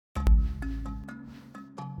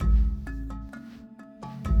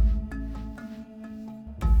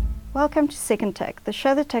Welcome to Second Take, the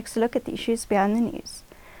show that takes a look at the issues behind the news.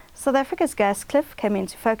 South Africa's gas cliff came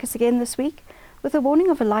into focus again this week, with a warning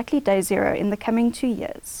of a likely day zero in the coming 2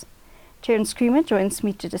 years. Terence Creamer joins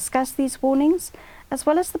me to discuss these warnings, as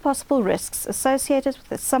well as the possible risks associated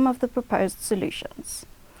with some of the proposed solutions.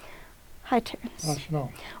 Hi Terence. Hi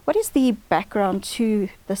Chanel. What is the background to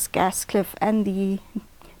this gas cliff and the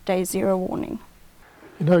day zero warning?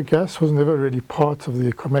 You know, gas was never really part of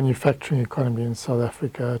the manufacturing economy in South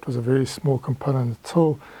Africa. It was a very small component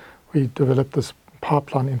until we developed this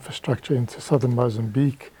pipeline infrastructure into southern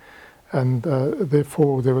Mozambique, and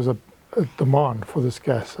therefore there was a demand for this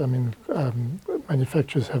gas. I mean,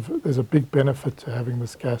 manufacturers there's a big benefit to having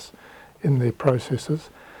this gas in their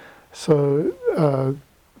processes. So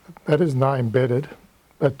that is now embedded,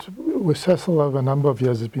 but with Sasol over a number of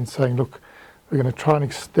years has been saying, look, we're going to try and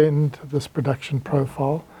extend this production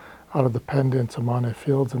profile out of the Panda and Tamane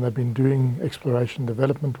fields, and they've been doing exploration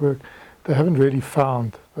development work. They haven't really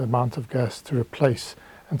found the amount of gas to replace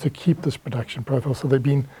and to keep this production profile. So they've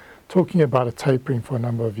been talking about a tapering for a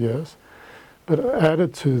number of years. But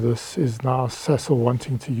added to this is now Sasol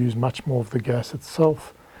wanting to use much more of the gas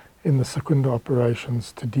itself in the Secunda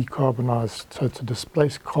operations to decarbonize, so to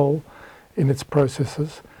displace coal in its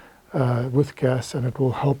processes with gas, and it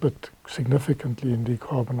will help it significantly in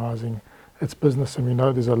decarbonizing its business. And we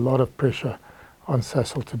know there's a lot of pressure on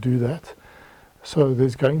Sasol to do that. So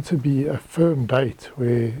there's going to be a firm date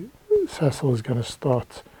where Sasol is going to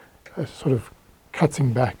start sort of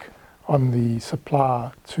cutting back on the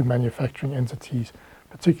supply to manufacturing entities,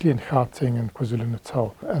 particularly in Gauteng and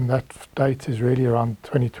KwaZulu-Natal. And that date is really around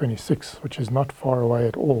 2026, which is not far away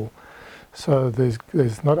at all. So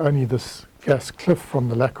there's not only this gas cliff from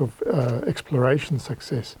the lack of exploration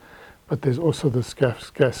success, but there's also this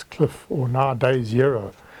gas cliff, or now day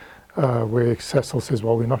zero, where Sasol says,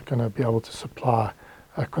 well, we're not going to be able to supply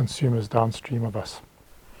consumers downstream of us.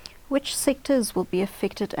 Which sectors will be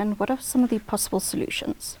affected, and what are some of the possible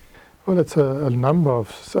solutions? Well, it's a number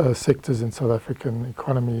of sectors in South African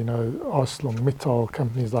economy, you know, ArcelorMittal,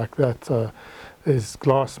 companies like that. There's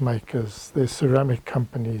glass makers, there's ceramic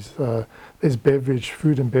companies, there's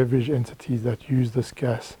food and beverage entities that use this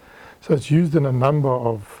gas. So it's used in a number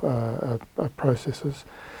of processes.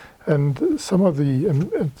 And some of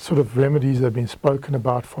the sort of remedies that have been spoken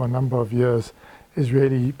about for a number of years is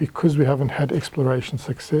really because we haven't had exploration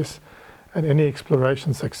success, and any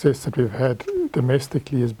exploration success that we've had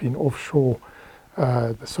domestically has been offshore,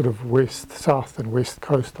 the sort of south and west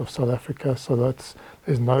coast of South Africa. So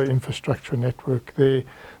there's no infrastructure network there.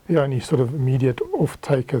 The only sort of immediate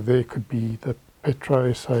off-taker there could be the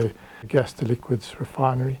Petro SA gas to liquids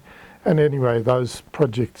refinery. And anyway, those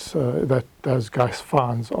projects, those gas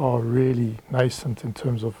finds are really nascent in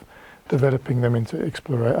terms of developing them into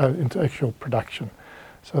actual production.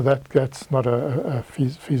 So that's not a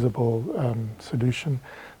feasible solution.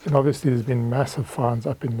 Then obviously there's been massive finds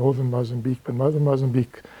up in northern Mozambique, but northern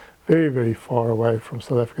Mozambique very, very far away from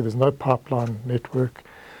South Africa. There's no pipeline network,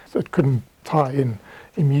 so it couldn't tie in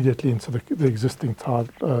immediately into the existing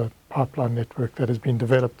pipeline network that has been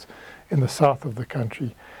developed in the south of the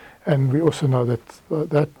country. And we also know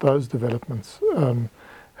that those developments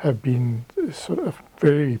have been sort of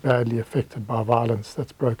very badly affected by violence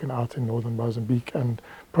that's broken out in northern Mozambique, and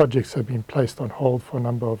projects have been placed on hold for a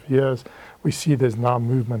number of years. We see there's now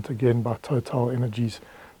movement again by Total Energies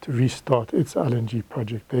to restart its LNG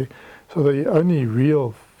project there. So the only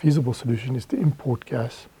real feasible solution is to import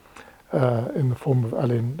gas in the form of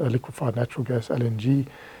liquefied natural gas, LNG.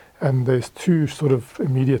 And there's two sort of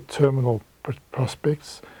immediate terminal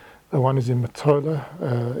prospects. The one is in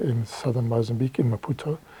Matola in southern Mozambique, in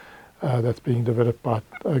Maputo. That's being developed by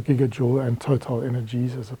Gigajoule and Total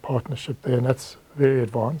Energies as a partnership there, and that's very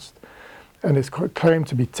advanced. And it's claimed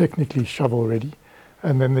to be technically shovel-ready.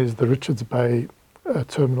 And then there's the Richards Bay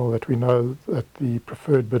terminal that we know that the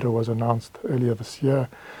preferred bidder was announced earlier this year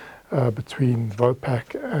between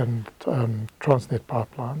Vopak and Transnet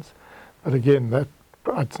Pipelines. But again,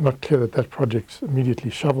 it's not clear that project's immediately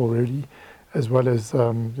shovel-ready, as well as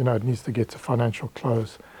it needs to get to financial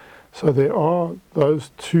close. So there are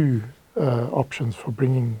those two options for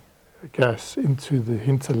bringing gas into the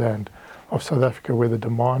hinterland of South Africa where the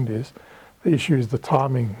demand is. The issue is the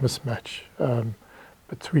timing mismatch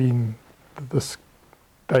between this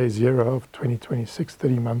day zero of 2026,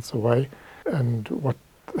 30 months away, and what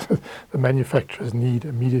the manufacturers need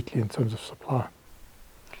immediately in terms of supply.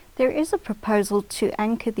 There is a proposal to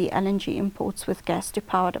anchor the LNG imports with gas to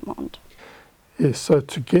power demand. Yes, so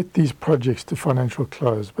to get these projects to financial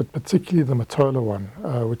close, but particularly the Matola one,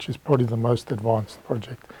 which is probably the most advanced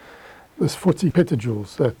project, this 40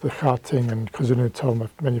 petajoules that the Gauteng and KwaZulu-Natal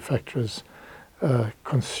manufacturers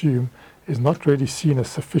consume is not really seen as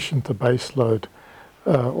sufficient a base load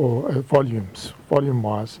or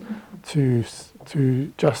volume-wise,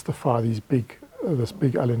 to justify this big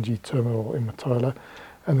LNG terminal in Matola.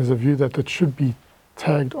 And there's a view that it should be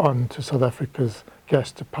tagged on to South Africa's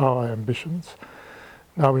gas-to-power ambitions.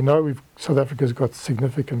 Now we know South Africa's got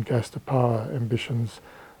significant gas-to-power ambitions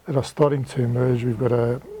that are starting to emerge. We've got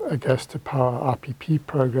a gas-to-power RPP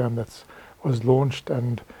program that was launched,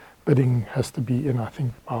 and bidding has to be in, I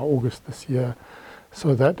think, by August this year.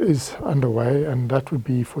 So that is underway, and that would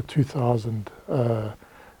be for 2,000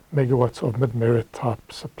 megawatts of mid-merit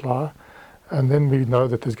type supply. And then we know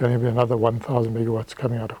that there's going to be another 1,000 megawatts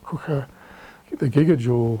coming out of Kruger. The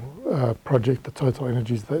gigajoule project, the Total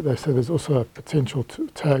Energies, they say there's also a potential to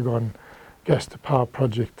tag on gas-to-power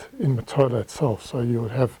project in Matola itself. So you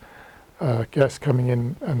would have gas coming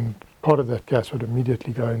in, and part of that gas would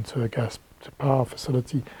immediately go into a gas-to-power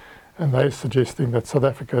facility. And they're suggesting that South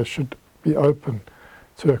Africa should be open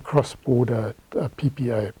to a cross-border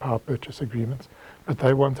PPA, power purchase agreements, but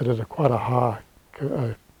they wanted it at quite a high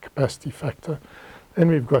capacity factor. Then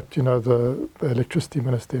we've got, the electricity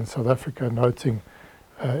minister in South Africa noting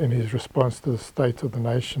in his response to the State of the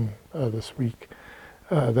Nation this week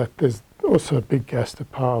that there's also a big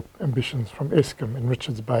gas-to-power ambitions from Eskom in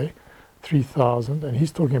Richards Bay, 3,000, and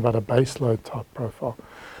he's talking about a baseload type profile.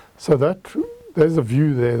 So there's a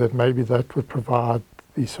view there that maybe that would provide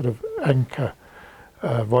the sort of anchor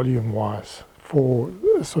volume-wise for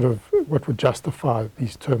sort of what would justify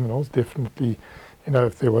these terminals. Definitely,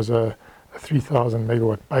 if there was a 3,000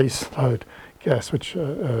 megawatt base load gas, which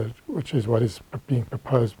is what is being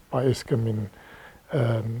proposed by Eskom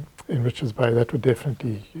in Richards Bay, that would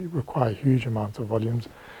definitely require huge amounts of volumes.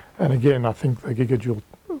 And again, I think the gigajoule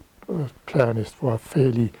plan is for a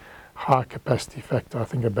fairly high capacity factor. I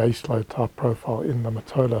think a base load type profile in the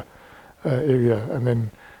Matola area, and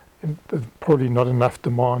then probably not enough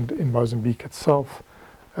demand in Mozambique itself,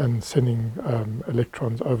 and sending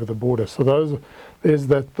electrons over the border. So there's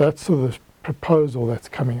that sort of proposal that's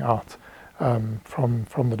coming out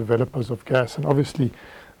from the developers of gas, and obviously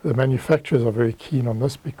the manufacturers are very keen on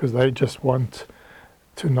this because they just want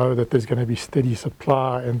to know that there's going to be steady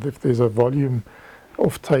supply, and if there's a volume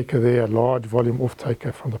off-taker there, a large volume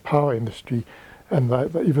off-taker from the power industry, and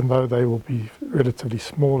even though they will be relatively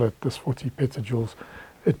small at this 40 petajoules,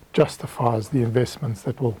 it justifies the investments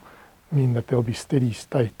that will mean that there'll be steady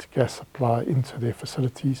state gas supply into their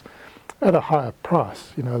facilities at a higher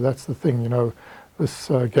price. That's the thing,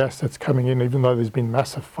 this gas that's coming in, even though there's been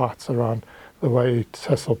massive fights around the way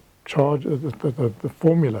Sasol charge, the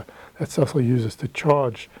formula that Sasol uses to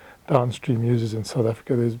charge downstream users in South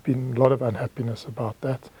Africa, there's been a lot of unhappiness about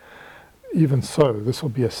that. Even so, this will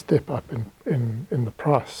be a step up in the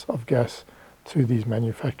price of gas to these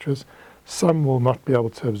manufacturers. Some will not be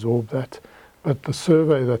able to absorb that, but the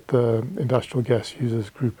survey that the Industrial Gas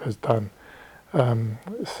Users Group has done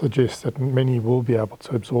suggests that many will be able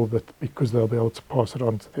to absorb it because they'll be able to pass it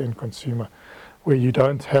on to the end consumer. Where you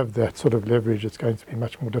don't have that sort of leverage, it's going to be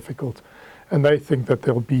much more difficult. And they think that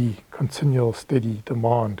there'll be continual steady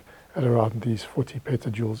demand at around these 40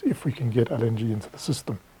 petajoules if we can get LNG into the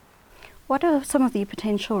system. What are some of the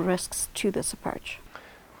potential risks to this approach?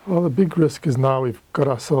 Well, the big risk is now we've got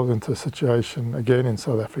ourselves into a situation again in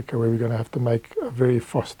South Africa where we're going to have to make a very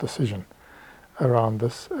fast decision around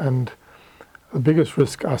this. And the biggest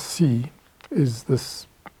risk I see is this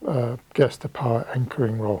gas-to-power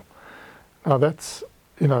anchoring role. Now that's,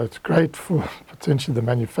 it's great for potentially the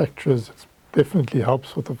manufacturers. It definitely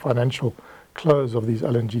helps with the financial close of these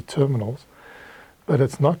LNG terminals, but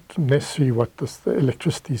it's not necessarily what the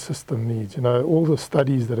electricity system needs. All the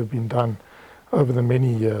studies that have been done over the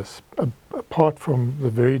many years, apart from the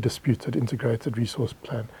very disputed integrated resource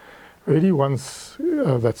plan, really once,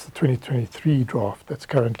 that's the 2023 draft that's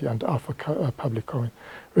currently under alpha public comment,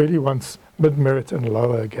 really wants mid-merit and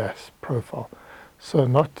lower gas profile. So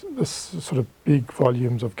not this sort of big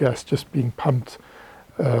volumes of gas just being piped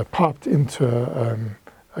into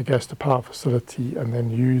a gas-to-power facility and then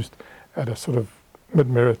used at a sort of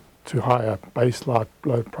mid-merit to higher base load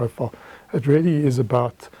profile. It really is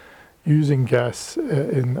about using gas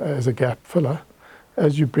as a gap filler.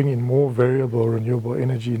 As you bring in more variable renewable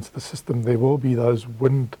energy into the system, there will be those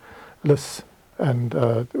windless and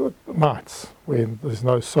nights where there's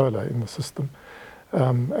no solar in the system,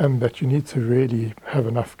 and that you need to really have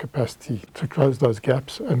enough capacity to close those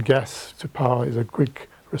gaps. And gas to power is a quick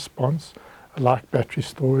response, like battery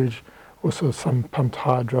storage, also some pumped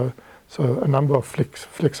hydro, so a number of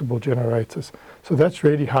flexible generators. So that's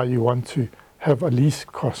really how you want to have a least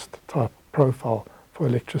cost type profile for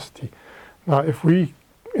electricity. Now, if we,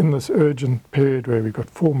 in this urgent period where we've got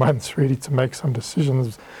 4 months ready to make some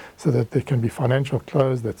decisions so that there can be financial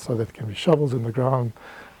close, so that there can be shovels in the ground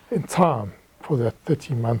in time for that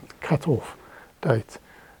 30-month cut-off date,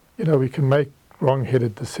 we can make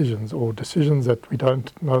wrong-headed decisions, or decisions that we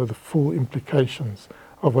don't know the full implications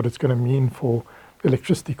of what it's going to mean for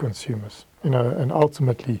electricity consumers. And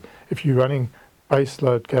ultimately, if you're running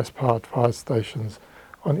baseload gas-powered fire stations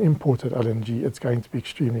on imported LNG, it's going to be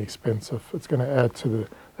extremely expensive. It's going to add to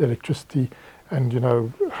the electricity, and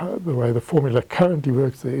the way the formula currently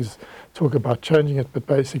works, there is talk about changing it, but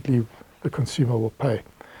basically the consumer will pay.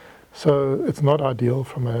 So it's not ideal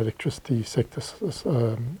from an electricity sector.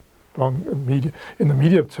 In the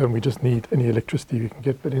medium term, we just need any electricity we can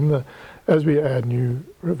get. But as we add new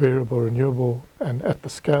variable renewable, and at the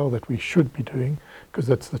scale that we should be doing, because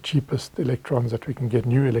that's the cheapest electrons that we can get,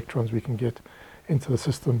 new electrons we can get into the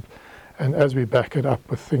system, and as we back it up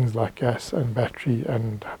with things like gas and battery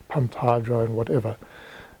and pumped hydro and whatever,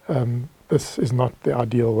 this is not the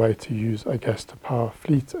ideal way to use a gas to power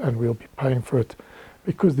fleet, and we'll be paying for it.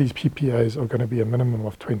 Because these PPAs are going to be a minimum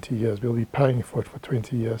of 20 years, we'll be paying for it for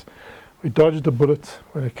 20 years. We dodged a bullet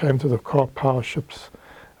when it came to the car power ships,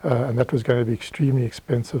 and that was going to be extremely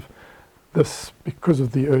expensive. This, because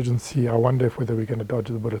of the urgency, I wonder whether we're going to dodge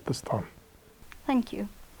the bullet this time. Thank you.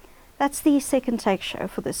 That's the Second Take show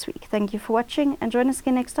for this week. Thank you for watching, and join us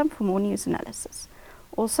again next time for more news analysis.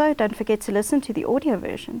 Also, don't forget to listen to the audio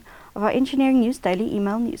version of our Engineering News Daily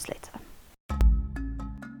email newsletter.